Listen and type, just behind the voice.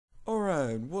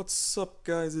Alright, what's up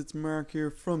guys, it's Mark here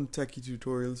from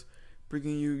TechyTutorials,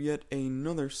 bringing you yet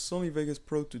another Sony Vegas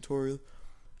Pro tutorial,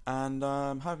 and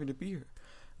I'm happy to be here.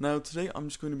 Now today I'm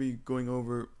just going to be going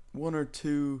over one or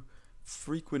two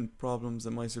frequent problems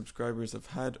that my subscribers have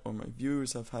had or my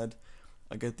viewers have had.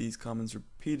 I get these comments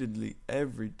repeatedly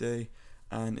every day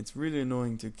and it's really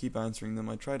annoying to keep answering them.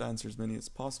 I try to answer as many as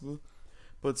possible,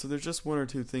 but so there's just one or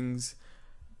two things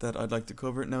that I'd like to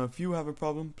cover. Now if you have a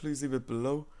problem, please leave it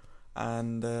below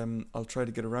and I'll try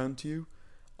to get around to you.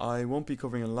 I won't be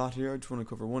covering a lot here, I just want to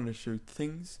cover one or two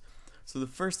things. So the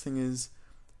first thing is,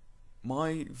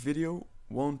 my video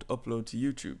won't upload to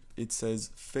YouTube. It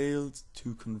says failed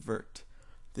to convert.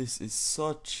 This is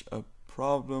such a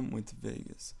problem with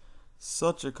Vegas.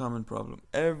 Such a common problem.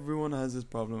 Everyone has this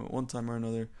problem at one time or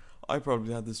another. I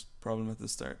probably had this problem at the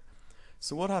start.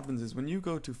 So what happens is when you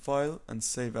go to File and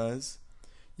Save As,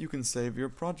 you can save your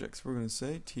projects. We're going to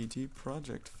say TT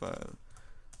project file.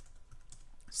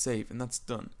 Save, and that's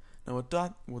done. Now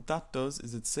what that does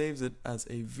is it saves it as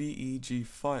a VEG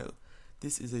file.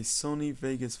 This is a Sony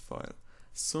Vegas file.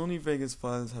 Sony Vegas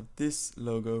files have this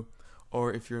logo,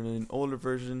 or if you're in an older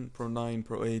version, Pro 9,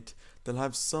 Pro 8, they'll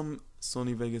have some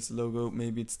Sony Vegas logo.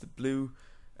 Maybe it's the blue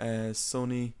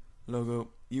Sony logo.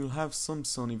 You'll have some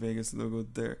Sony Vegas logo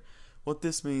there. What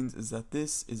this means is that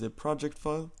this is a project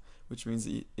file, which means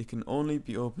it can only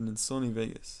be opened in Sony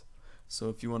Vegas. So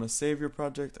if you want to save your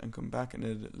project and come back and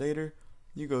edit it later,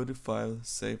 you go to File,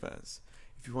 Save As.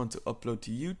 If you want to upload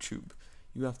to YouTube,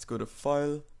 you have to go to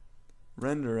File,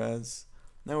 Render As.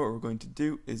 Now what we're going to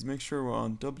do is make sure we're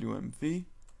on WMV,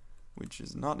 which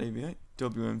is not AVI,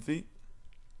 WMV.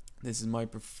 This is my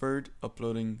preferred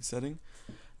uploading setting.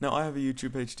 Now I have a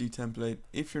YouTube HD template.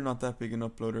 If you're not that big an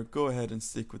uploader, go ahead and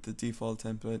stick with the default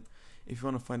template. If you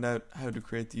want to find out how to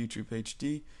create the YouTube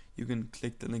HD, you can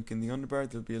click the link in the underbar.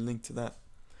 There'll be a link to that.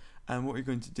 And what you're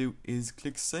going to do is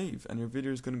click save, and your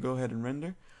video is going to go ahead and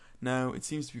render. Now it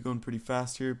seems to be going pretty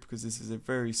fast here because this is a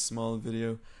very small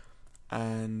video,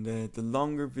 and the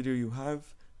longer video you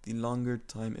have, the longer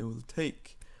time it will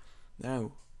take.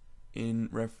 Now, in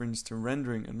reference to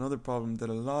rendering, another problem that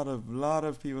a lot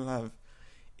of people have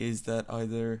is that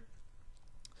either,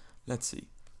 let's see,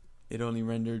 it only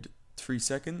rendered 3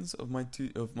 seconds of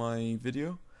my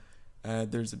video.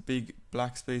 There's a big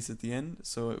black space at the end.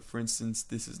 So for instance,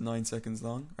 this is 9 seconds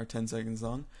long or 10 seconds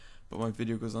long, but my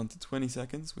video goes on to 20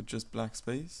 seconds with just black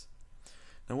space.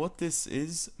 Now what this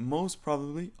is, most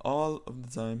probably all of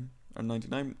the time, or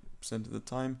 99% of the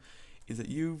time, is that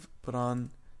you've put on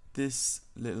this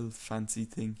little fancy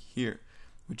thing here,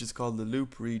 which is called the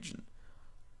loop region.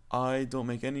 I don't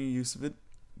make any use of it,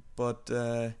 but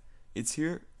it's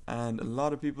here, and a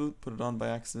lot of people put it on by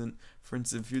accident. For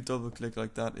instance, if you double click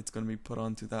like that, it's going to be put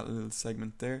onto that little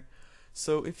segment there.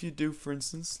 So if you do, for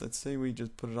instance, let's say we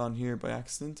just put it on here by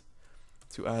accident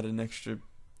to add an extra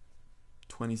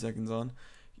 20 seconds on,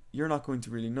 you're not going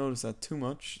to really notice that too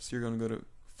much. So you're going to go to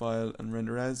File and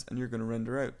Render As, and you're going to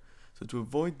render out. So to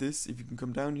avoid this, if you can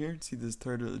come down here, see this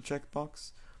third little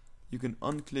checkbox, you can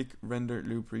unclick Render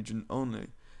Loop Region Only.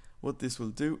 What this will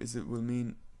do is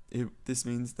this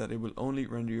means that it will only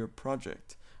render your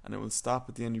project, and it will stop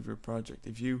at the end of your project.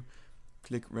 If you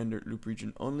click Render Loop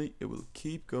Region Only, it will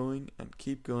keep going and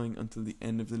keep going until the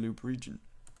end of the loop region.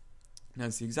 Now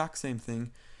it's the exact same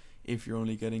thing if you're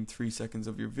only getting 3 seconds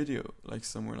of your video, like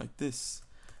somewhere like this,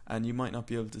 and you might not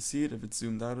be able to see it if it's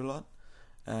zoomed out a lot.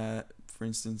 For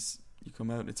instance, you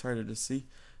come out, it's harder to see.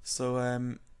 So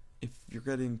if you're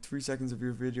getting 3 seconds of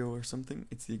your video or something,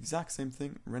 it's the exact same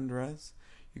thing, Render As.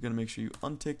 You're going to make sure you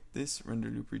untick this Render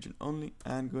Loop Region Only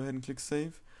and go ahead and click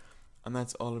save, and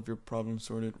that's all of your problems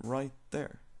sorted right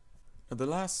there. Now the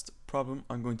last problem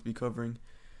I'm going to be covering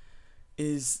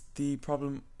is the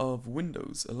problem of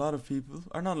Windows. A lot of people,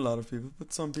 or not a lot of people,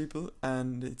 but some people,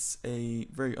 and it's a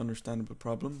very understandable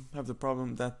problem, have the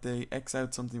problem that they X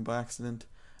out something by accident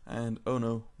and oh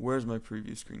no, where's my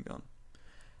preview screen gone?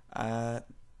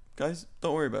 Guys,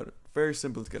 don't worry about it. Very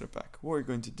simple to get it back. What you're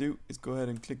going to do is go ahead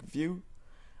and click View,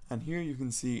 and here you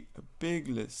can see a big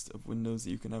list of windows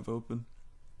that you can have open,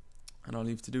 and all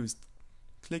you have to do is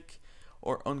click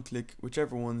or unclick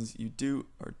whichever ones you do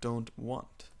or don't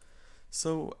want.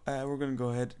 So we're going to go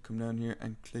ahead, come down here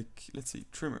and click, let's see,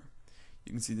 Trimmer.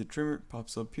 You can see the trimmer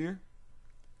pops up here.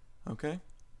 Okay.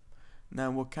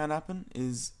 Now what can happen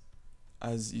is,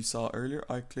 as you saw earlier,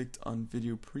 I clicked on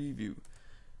Video Preview.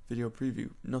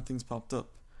 Nothing's popped up.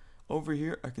 Over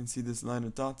here I can see this line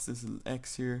of dots, this little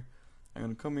X here. I'm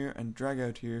going to come here and drag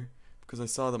out here because I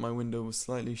saw that my window was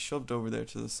slightly shoved over there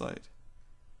to the side.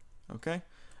 Okay.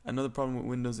 Another problem with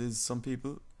Windows is some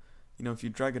people, if you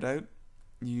drag it out,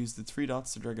 you use the three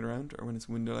dots to drag it around, or when it's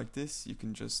a window like this, you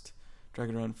can just drag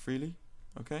it around freely.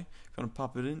 Okay, if you want to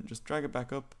pop it in, just drag it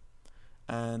back up,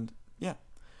 and yeah.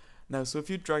 Now, so if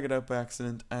you drag it out by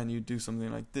accident and you do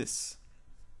something like this,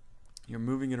 you're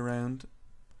moving it around,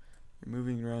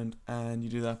 and you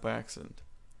do that by accident.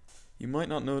 You might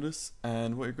not notice,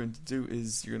 and what you're going to do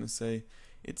is you're going to say,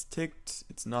 it's ticked,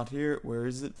 it's not here, where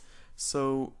is it?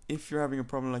 So if you're having a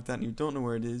problem like that and you don't know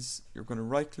where it is, you're going to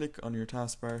right click on your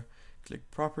taskbar, click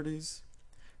properties,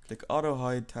 click auto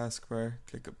hide taskbar,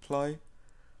 click apply.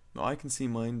 Now I can see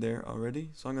mine there already,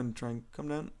 so I'm going to try and come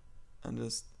down and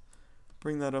just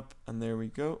bring that up, and there we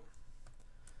go.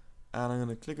 And I'm going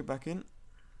to click it back in,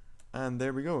 and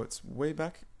there we go, it's way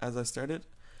back as I started.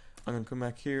 I'm going to come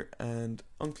back here and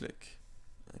unclick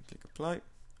and click apply.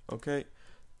 Okay,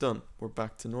 done, we're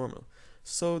back to normal.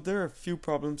 So there are a few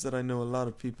problems that I know a lot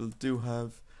of people do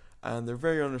have, and they're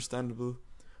very understandable.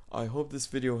 I hope this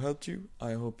video helped you.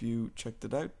 I hope you checked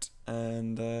it out,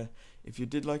 and if you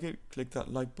did like it, click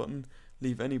that like button.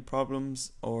 Leave any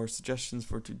problems or suggestions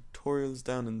for tutorials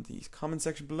down in the comment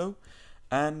section below.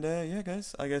 And yeah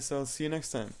guys, I guess I'll see you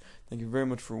next time. Thank you very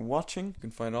much for watching. You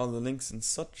can find all the links and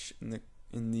such in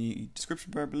the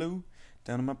description bar below,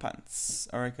 down in my pants.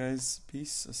 Alright guys,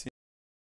 peace. I'll see you